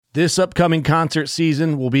This upcoming concert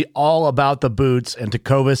season will be all about the boots, and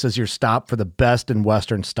Tecovas is your stop for the best in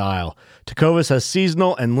Western style. Tecovas has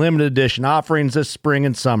seasonal and limited edition offerings this spring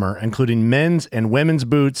and summer, including men's and women's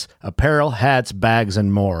boots, apparel, hats, bags,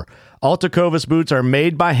 and more. All Tecovas boots are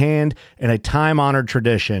made by hand in a time-honored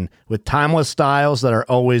tradition with timeless styles that are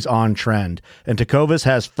always on trend. And Tecovas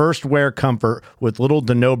has first wear comfort with little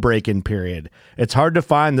to no break-in period. It's hard to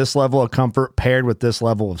find this level of comfort paired with this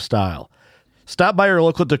level of style. Stop by your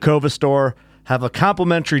local Tecovas store, have a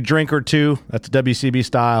complimentary drink or two, that's WCB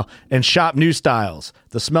style, and shop new styles.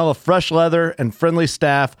 The smell of fresh leather and friendly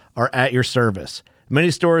staff are at your service. Many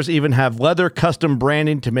stores even have leather custom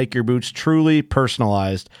branding to make your boots truly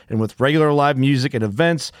personalized. And with regular live music and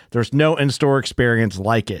events, there's no in-store experience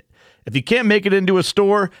like it. If you can't make it into a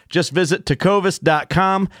store, just visit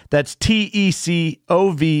tecovas.com. That's TECOVAS.com.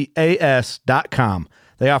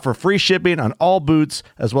 They offer free shipping on all boots,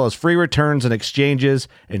 as well as free returns and exchanges,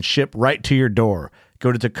 and ship right to your door.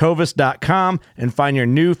 Go to tecovas.com and find your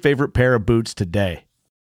new favorite pair of boots today.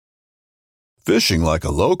 Fishing like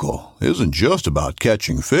a local isn't just about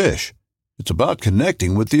catching fish. It's about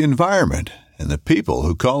connecting with the environment and the people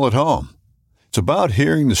who call it home. It's about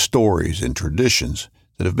hearing the stories and traditions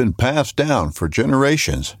that have been passed down for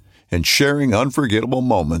generations and sharing unforgettable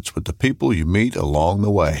moments with the people you meet along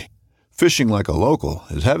the way. Fishing like a local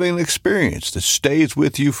is having an experience that stays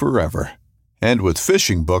with you forever. And with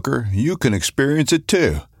Fishing Booker, you can experience it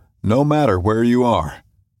too, no matter where you are.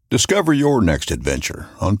 Discover your next adventure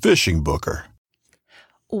on Fishing Booker.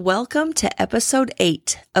 Welcome to episode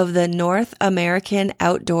 8 of the North American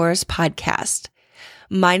Outdoors podcast.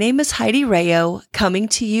 My name is Heidi Rayo, coming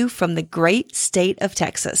to you from the great state of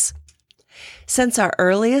Texas. Since our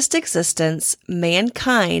earliest existence,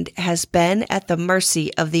 mankind has been at the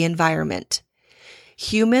mercy of the environment.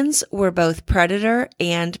 Humans were both predator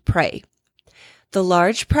and prey. The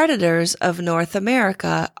large predators of North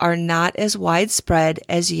America are not as widespread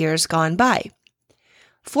as years gone by.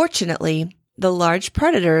 Fortunately, the large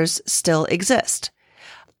predators still exist.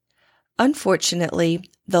 Unfortunately,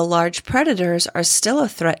 the large predators are still a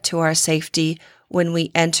threat to our safety when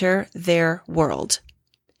we enter their world.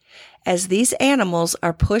 As these animals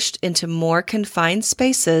are pushed into more confined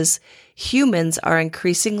spaces, humans are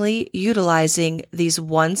increasingly utilizing these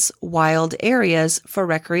once wild areas for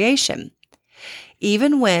recreation.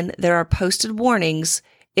 Even when there are posted warnings,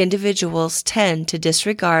 individuals tend to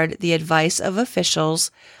disregard the advice of officials,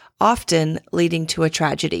 often leading to a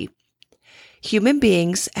tragedy. Human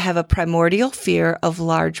beings have a primordial fear of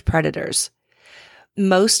large predators.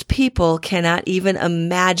 Most people cannot even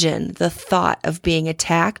imagine the thought of being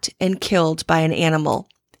attacked and killed by an animal.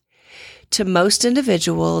 To most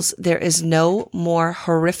individuals, there is no more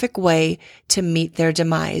horrific way to meet their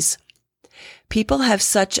demise. People have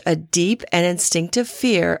such a deep and instinctive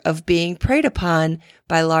fear of being preyed upon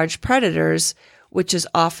by large predators, which is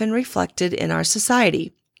often reflected in our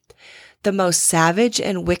society. The most savage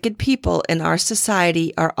and wicked people in our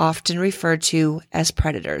society are often referred to as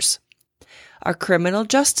predators. Our criminal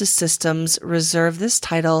justice systems reserve this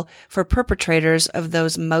title for perpetrators of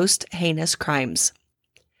those most heinous crimes.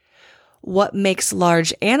 What makes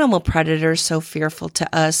large animal predators so fearful to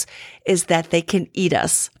us is that they can eat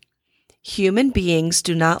us. Human beings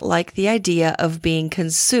do not like the idea of being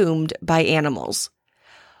consumed by animals.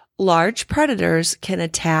 Large predators can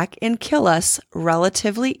attack and kill us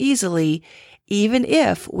relatively easily, even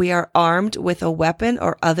if we are armed with a weapon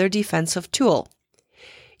or other defensive tool.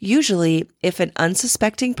 Usually, if an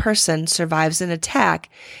unsuspecting person survives an attack,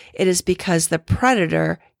 it is because the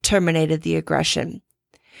predator terminated the aggression.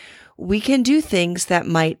 We can do things that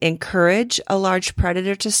might encourage a large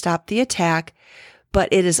predator to stop the attack, but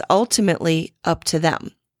it is ultimately up to them.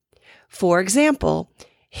 For example,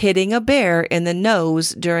 hitting a bear in the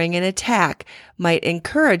nose during an attack might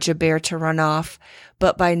encourage a bear to run off,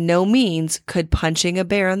 but by no means could punching a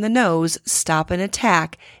bear in the nose stop an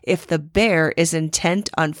attack if the bear is intent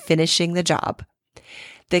on finishing the job.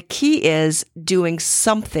 The key is doing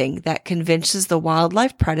something that convinces the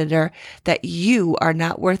wildlife predator that you are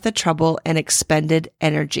not worth the trouble and expended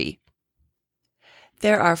energy.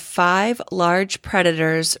 There are 5 large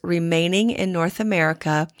predators remaining in North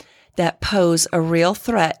America that pose a real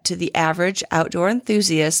threat to the average outdoor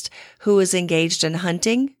enthusiast who is engaged in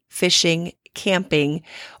hunting, fishing, camping,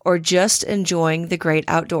 or just enjoying the great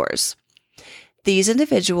outdoors. These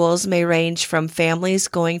individuals may range from families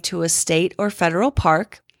going to a state or federal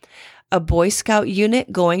park, a Boy Scout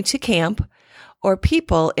unit going to camp, or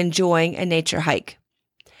people enjoying a nature hike.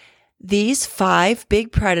 These 5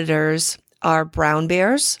 big predators are brown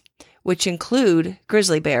bears, which include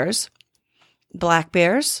grizzly bears, black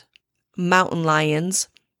bears, mountain lions,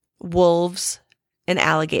 wolves, and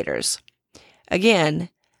alligators. Again,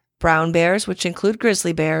 brown bears, which include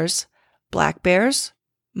grizzly bears, black bears,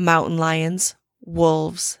 mountain lions,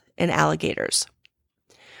 wolves, and alligators.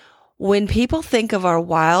 When people think of our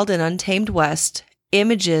wild and untamed West,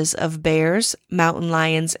 images of bears, mountain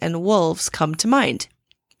lions, and wolves come to mind.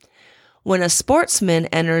 When a sportsman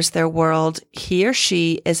enters their world, he or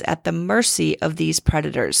she is at the mercy of these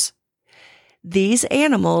predators. These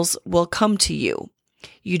animals will come to you.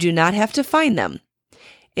 You do not have to find them.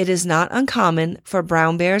 It is not uncommon for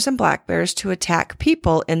brown bears and black bears to attack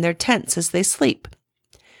people in their tents as they sleep.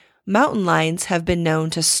 Mountain lions have been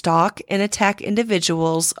known to stalk and attack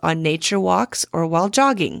individuals on nature walks or while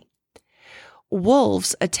jogging.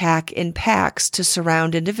 Wolves attack in packs to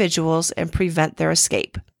surround individuals and prevent their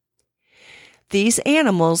escape. These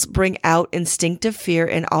animals bring out instinctive fear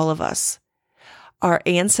in all of us. Our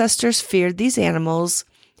ancestors feared these animals,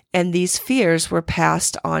 and these fears were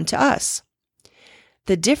passed on to us.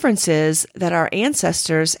 The difference is that our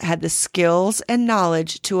ancestors had the skills and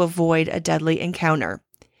knowledge to avoid a deadly encounter.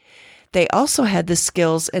 They also had the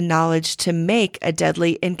skills and knowledge to make a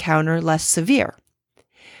deadly encounter less severe.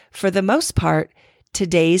 For the most part,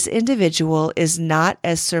 today's individual is not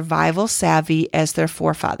as survival savvy as their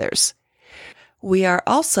forefathers. We are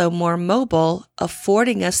also more mobile,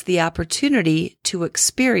 affording us the opportunity to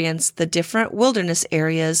experience the different wilderness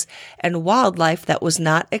areas and wildlife that was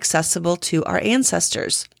not accessible to our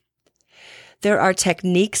ancestors. There are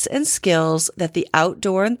techniques and skills that the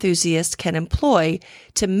outdoor enthusiast can employ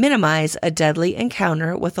to minimize a deadly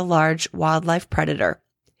encounter with a large wildlife predator.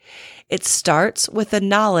 It starts with the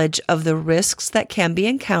knowledge of the risks that can be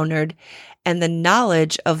encountered and the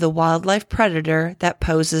knowledge of the wildlife predator that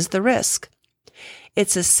poses the risk.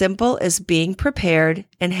 It's as simple as being prepared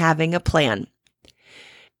and having a plan.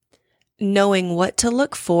 Knowing what to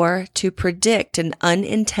look for to predict an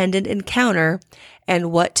unintended encounter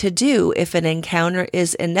and what to do if an encounter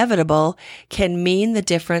is inevitable can mean the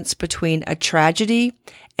difference between a tragedy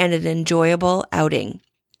and an enjoyable outing.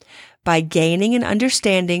 By gaining an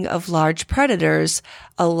understanding of large predators,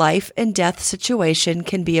 a life and death situation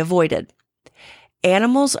can be avoided.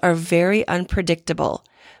 Animals are very unpredictable,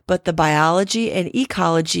 but the biology and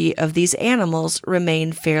ecology of these animals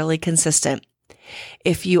remain fairly consistent.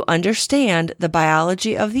 If you understand the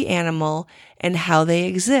biology of the animal and how they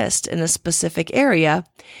exist in a specific area,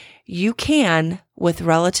 you can, with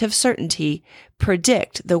relative certainty,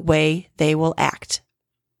 predict the way they will act.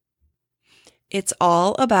 It's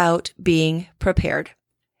all about being prepared.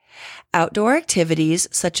 Outdoor activities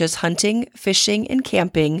such as hunting, fishing, and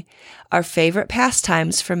camping are favorite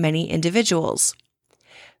pastimes for many individuals.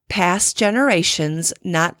 Past generations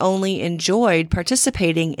not only enjoyed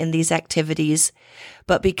participating in these activities,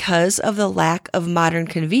 but because of the lack of modern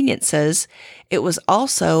conveniences, it was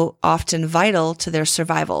also often vital to their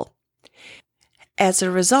survival. As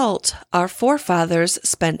a result, our forefathers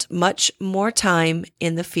spent much more time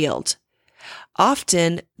in the field.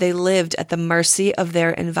 Often, they lived at the mercy of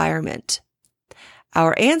their environment.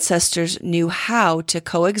 Our ancestors knew how to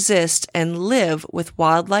coexist and live with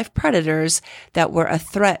wildlife predators that were a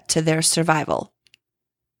threat to their survival.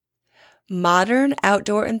 Modern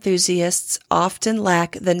outdoor enthusiasts often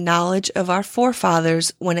lack the knowledge of our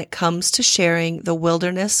forefathers when it comes to sharing the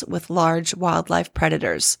wilderness with large wildlife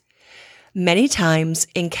predators. Many times,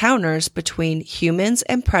 encounters between humans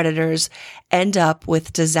and predators end up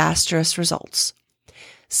with disastrous results.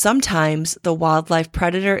 Sometimes the wildlife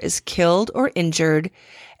predator is killed or injured,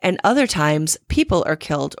 and other times people are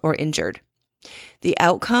killed or injured. The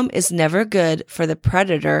outcome is never good for the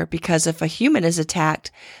predator because if a human is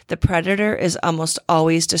attacked, the predator is almost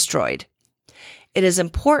always destroyed. It is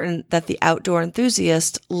important that the outdoor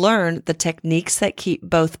enthusiast learn the techniques that keep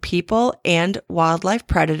both people and wildlife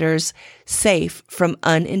predators safe from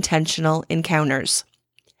unintentional encounters.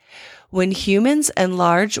 When humans and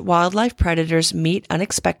large wildlife predators meet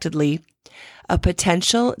unexpectedly, a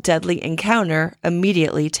potential deadly encounter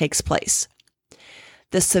immediately takes place.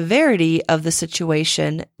 The severity of the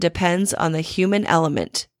situation depends on the human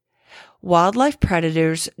element. Wildlife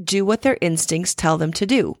predators do what their instincts tell them to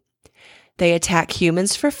do. They attack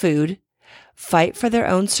humans for food, fight for their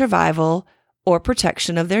own survival or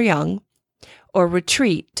protection of their young, or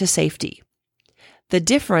retreat to safety. The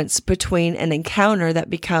difference between an encounter that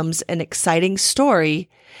becomes an exciting story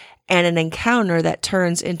and an encounter that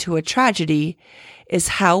turns into a tragedy is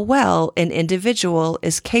how well an individual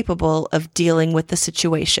is capable of dealing with the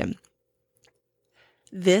situation.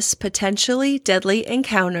 This potentially deadly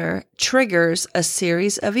encounter triggers a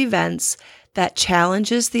series of events that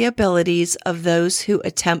challenges the abilities of those who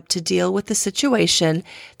attempt to deal with the situation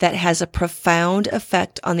that has a profound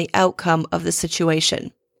effect on the outcome of the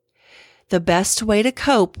situation. The best way to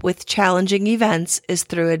cope with challenging events is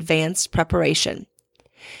through advanced preparation.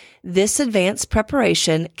 This advanced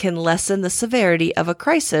preparation can lessen the severity of a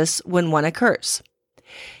crisis when one occurs.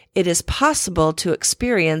 It is possible to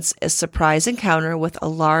experience a surprise encounter with a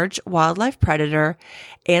large wildlife predator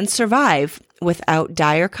and survive without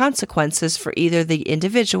dire consequences for either the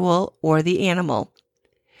individual or the animal.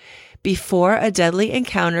 Before a deadly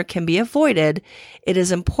encounter can be avoided, it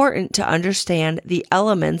is important to understand the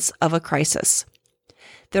elements of a crisis.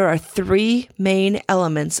 There are 3 main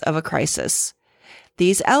elements of a crisis.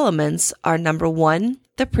 These elements are number 1,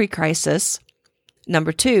 the pre-crisis,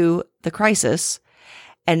 number 2, the crisis,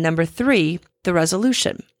 and number 3, the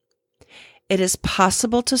resolution. It is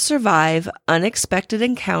possible to survive unexpected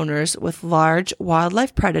encounters with large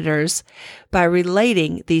wildlife predators by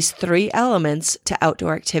relating these 3 elements to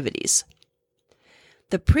outdoor activities.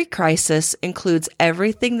 The pre-crisis includes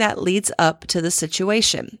everything that leads up to the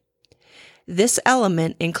situation. This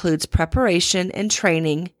element includes preparation and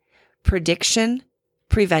training, prediction,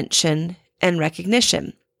 prevention, and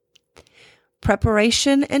recognition.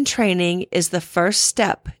 Preparation and training is the first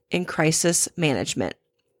step in crisis management.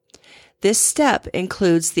 This step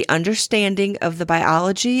includes the understanding of the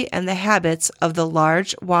biology and the habits of the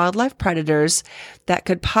large wildlife predators that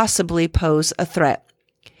could possibly pose a threat.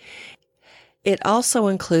 It also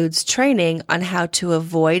includes training on how to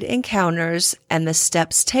avoid encounters and the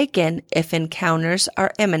steps taken if encounters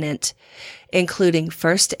are imminent, including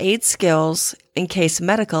first aid skills in case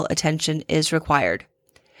medical attention is required.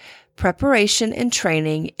 Preparation and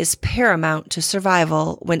training is paramount to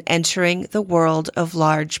survival when entering the world of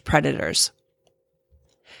large predators.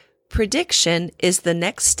 Prediction is the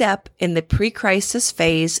next step in the pre-crisis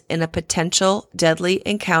phase in a potential deadly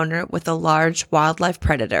encounter with a large wildlife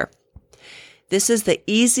predator. This is the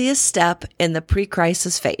easiest step in the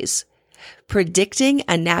pre-crisis phase. Predicting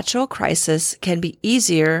a natural crisis can be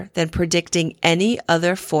easier than predicting any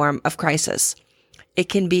other form of crisis. It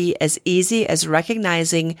can be as easy as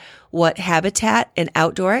recognizing what habitat and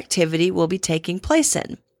outdoor activity will be taking place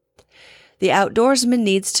in. The outdoorsman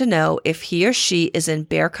needs to know if he or she is in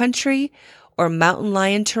bear country or mountain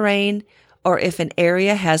lion terrain, or if an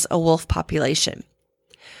area has a wolf population.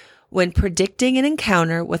 When predicting an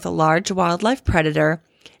encounter with a large wildlife predator,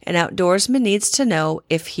 an outdoorsman needs to know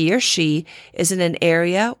if he or she is in an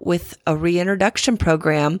area with a reintroduction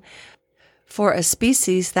program for a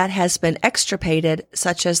species that has been extirpated,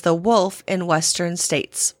 such as the wolf in western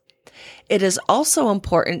states. It is also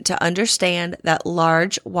important to understand that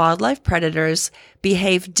large wildlife predators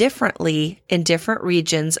behave differently in different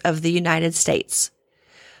regions of the United States.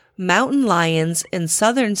 Mountain lions in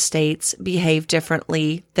southern states behave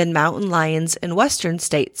differently than mountain lions in western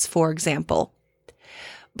states, for example.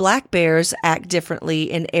 Black bears act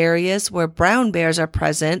differently in areas where brown bears are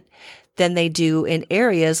present than they do in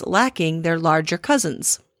areas lacking their larger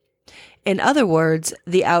cousins. In other words,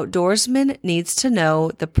 the outdoorsman needs to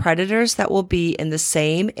know the predators that will be in the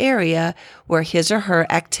same area where his or her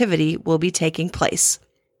activity will be taking place.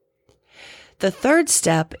 The third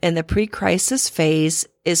step in the pre-crisis phase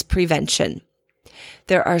is prevention.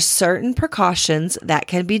 There are certain precautions that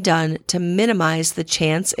can be done to minimize the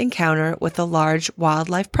chance encounter with a large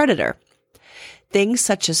wildlife predator. Things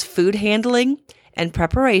such as food handling and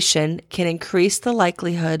preparation can increase the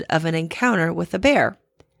likelihood of an encounter with a bear.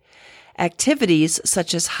 Activities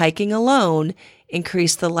such as hiking alone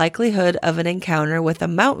increase the likelihood of an encounter with a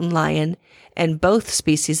mountain lion and both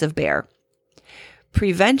species of bear.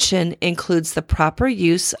 Prevention includes the proper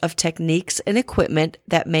use of techniques and equipment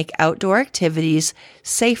that make outdoor activities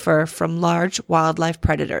safer from large wildlife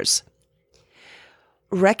predators.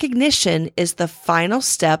 Recognition is the final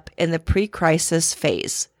step in the pre-crisis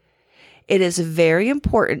phase. It is very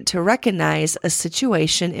important to recognize a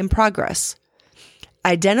situation in progress.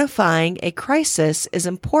 Identifying a crisis is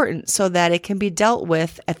important so that it can be dealt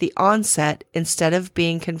with at the onset instead of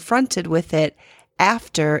being confronted with it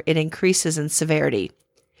after it increases in severity.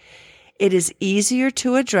 It is easier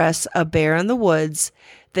to address a bear in the woods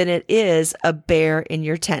than it is a bear in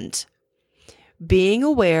your tent. Being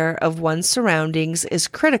aware of one's surroundings is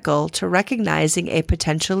critical to recognizing a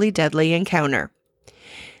potentially deadly encounter.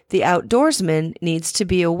 The outdoorsman needs to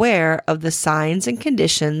be aware of the signs and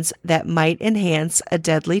conditions that might enhance a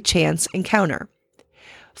deadly chance encounter.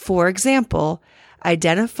 For example,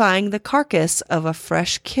 identifying the carcass of a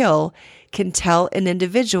fresh kill can tell an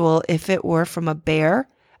individual if it were from a bear,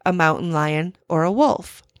 a mountain lion, or a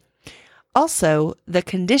wolf. Also, the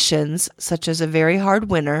conditions, such as a very hard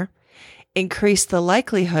winter, increase the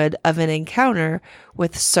likelihood of an encounter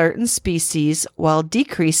with certain species while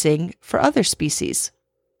decreasing for other species.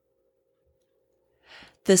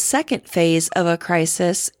 The second phase of a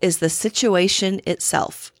crisis is the situation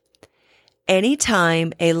itself.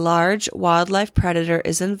 Anytime a large wildlife predator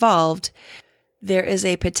is involved, there is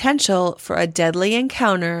a potential for a deadly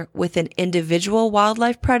encounter with an individual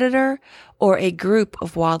wildlife predator or a group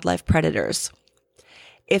of wildlife predators.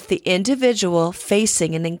 If the individual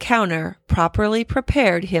facing an encounter properly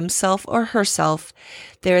prepared himself or herself,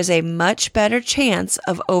 there is a much better chance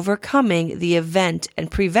of overcoming the event and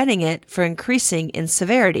preventing it from increasing in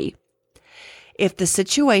severity. If the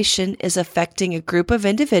situation is affecting a group of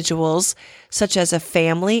individuals, such as a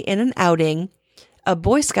family in an outing, a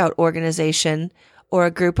Boy Scout organization, or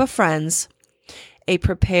a group of friends, a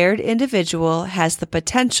prepared individual has the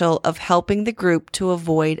potential of helping the group to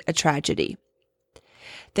avoid a tragedy.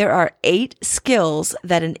 There are 8 skills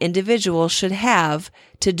that an individual should have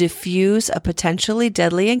to diffuse a potentially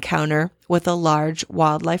deadly encounter with a large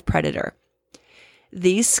wildlife predator.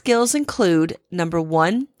 These skills include: number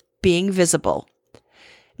 1, being visible;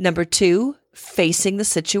 number 2, facing the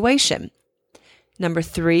situation; number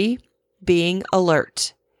 3, being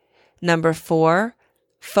alert; number 4,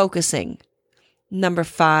 focusing; number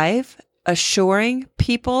 5, assuring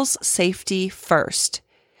people's safety first;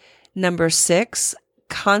 number 6,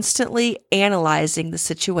 constantly analyzing the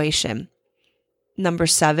situation; number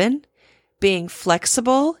 7, being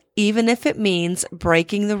flexible even if it means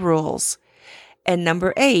breaking the rules; and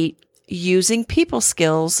number 8, using people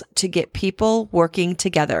skills to get people working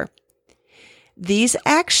together. These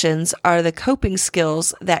actions are the coping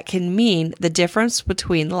skills that can mean the difference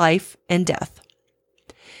between life and death.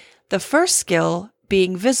 The first skill,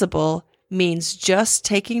 being visible, means just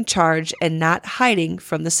taking charge and not hiding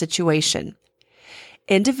from the situation.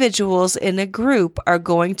 Individuals in a group are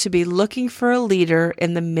going to be looking for a leader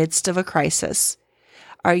in the midst of a crisis.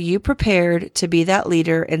 Are you prepared to be that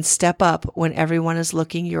leader and step up when everyone is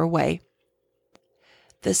looking your way?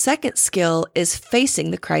 The second skill is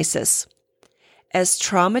facing the crisis. As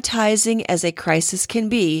traumatizing as a crisis can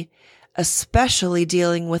be, especially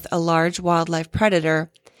dealing with a large wildlife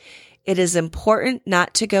predator, it is important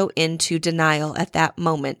not to go into denial at that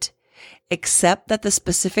moment. Accept that the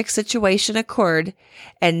specific situation occurred,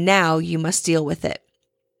 and now you must deal with it.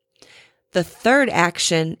 The third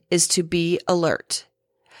action is to be alert.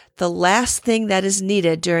 The last thing that is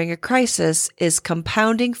needed during a crisis is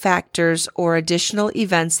compounding factors or additional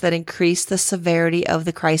events that increase the severity of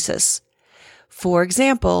the crisis. For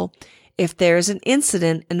example, if there is an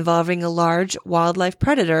incident involving a large wildlife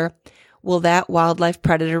predator, will that wildlife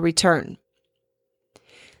predator return?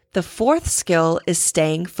 The fourth skill is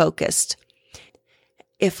staying focused.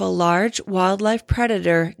 If a large wildlife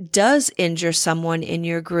predator does injure someone in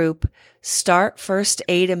your group, start first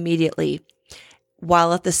aid immediately,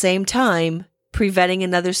 while at the same time preventing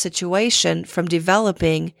another situation from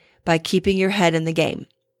developing by keeping your head in the game.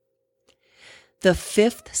 The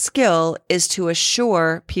fifth skill is to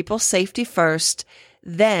assure people's safety first,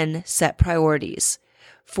 then set priorities.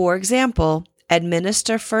 For example,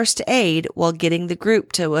 administer first aid while getting the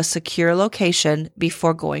group to a secure location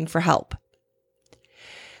before going for help.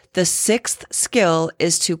 The sixth skill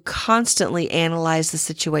is to constantly analyze the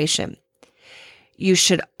situation. You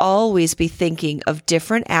should always be thinking of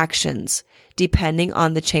different actions depending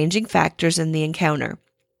on the changing factors in the encounter.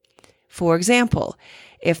 For example,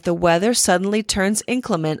 if the weather suddenly turns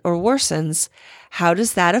inclement or worsens, how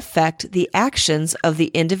does that affect the actions of the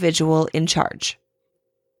individual in charge?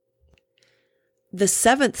 The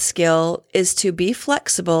seventh skill is to be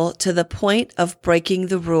flexible to the point of breaking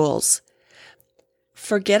the rules.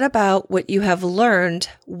 Forget about what you have learned,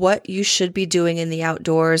 what you should be doing in the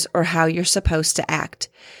outdoors, or how you're supposed to act.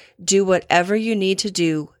 Do whatever you need to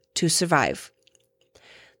do to survive.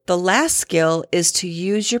 The last skill is to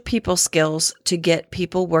use your people skills to get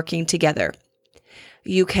people working together.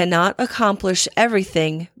 You cannot accomplish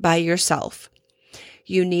everything by yourself.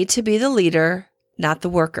 You need to be the leader, not the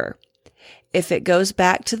worker. If it goes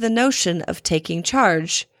back to the notion of taking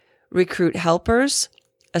charge, recruit helpers,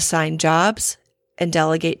 assign jobs, and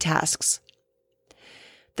delegate tasks.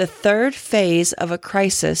 The third phase of a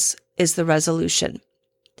crisis is the resolution.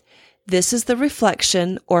 This is the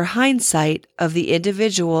reflection or hindsight of the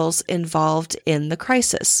individuals involved in the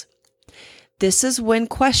crisis. This is when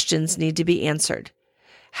questions need to be answered.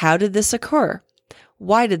 How did this occur?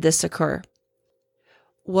 Why did this occur?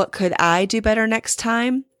 What could I do better next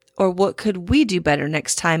time? Or what could we do better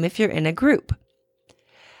next time if you're in a group?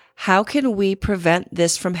 How can we prevent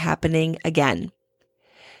this from happening again?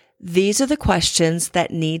 These are the questions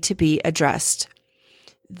that need to be addressed.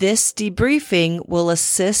 This debriefing will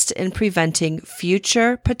assist in preventing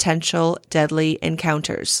future potential deadly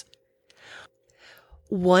encounters.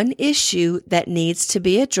 One issue that needs to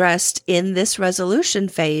be addressed in this resolution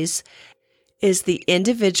phase is the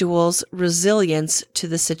individual's resilience to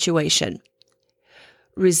the situation.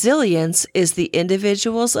 Resilience is the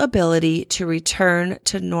individual's ability to return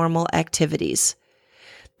to normal activities.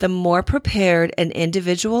 The more prepared an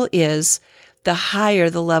individual is, the higher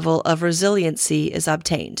the level of resiliency is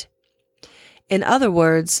obtained. In other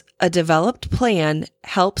words, a developed plan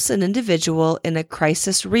helps an individual in a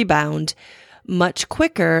crisis rebound much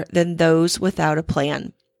quicker than those without a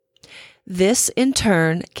plan. This, in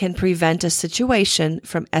turn, can prevent a situation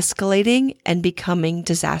from escalating and becoming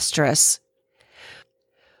disastrous.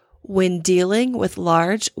 When dealing with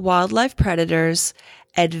large wildlife predators,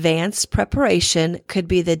 advanced preparation could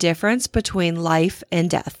be the difference between life and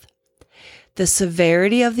death. The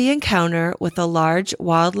severity of the encounter with a large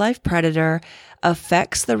wildlife predator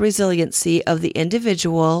affects the resiliency of the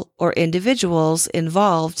individual or individuals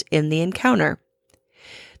involved in the encounter.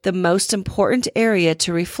 The most important area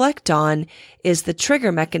to reflect on is the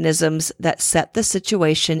trigger mechanisms that set the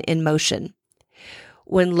situation in motion.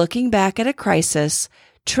 When looking back at a crisis,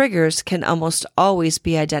 triggers can almost always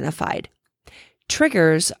be identified.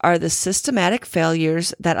 Triggers are the systematic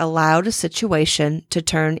failures that allowed a situation to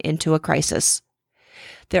turn into a crisis.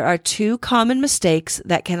 There are two common mistakes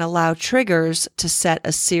that can allow triggers to set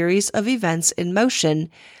a series of events in motion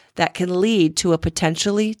that can lead to a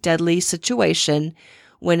potentially deadly situation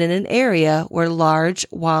when in an area where large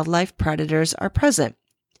wildlife predators are present.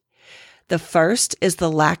 The first is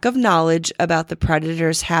the lack of knowledge about the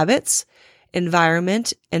predator's habits,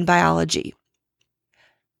 environment, and biology.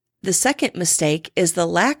 The second mistake is the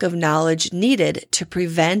lack of knowledge needed to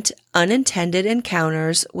prevent unintended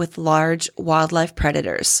encounters with large wildlife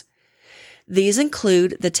predators. These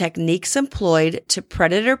include the techniques employed to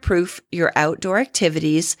predator-proof your outdoor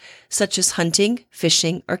activities, such as hunting,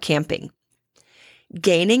 fishing, or camping.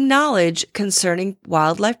 Gaining knowledge concerning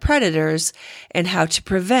wildlife predators and how to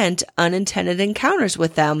prevent unintended encounters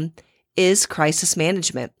with them is crisis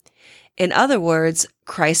management. In other words,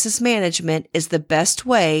 crisis management is the best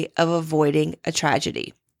way of avoiding a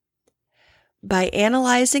tragedy. By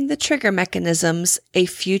analyzing the trigger mechanisms, a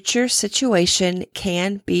future situation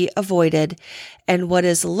can be avoided, and what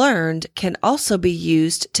is learned can also be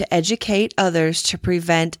used to educate others to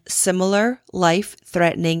prevent similar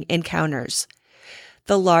life-threatening encounters.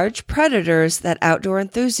 The large predators that outdoor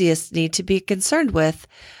enthusiasts need to be concerned with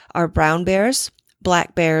are brown bears,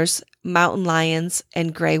 black bears, mountain lions,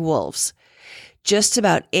 and gray wolves. Just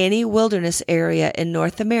about any wilderness area in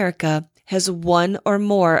North America has one or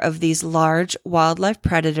more of these large wildlife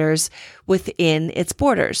predators within its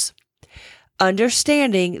borders.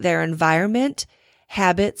 Understanding their environment,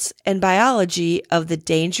 habits, and biology of the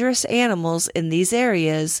dangerous animals in these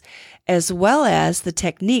areas, as well as the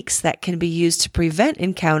techniques that can be used to prevent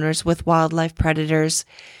encounters with wildlife predators,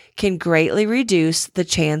 can greatly reduce the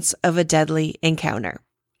chance of a deadly encounter.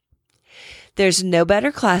 There's no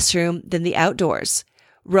better classroom than the outdoors,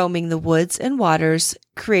 roaming the woods and waters,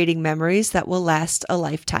 creating memories that will last a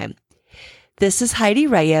lifetime. This is Heidi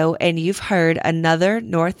Rayo, and you've heard another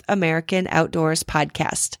North American Outdoors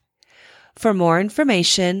podcast. For more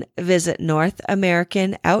information, visit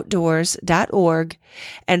NorthAmericanOutdoors.org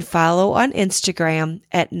and follow on Instagram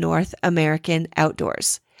at North American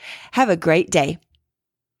Outdoors. Have a great day.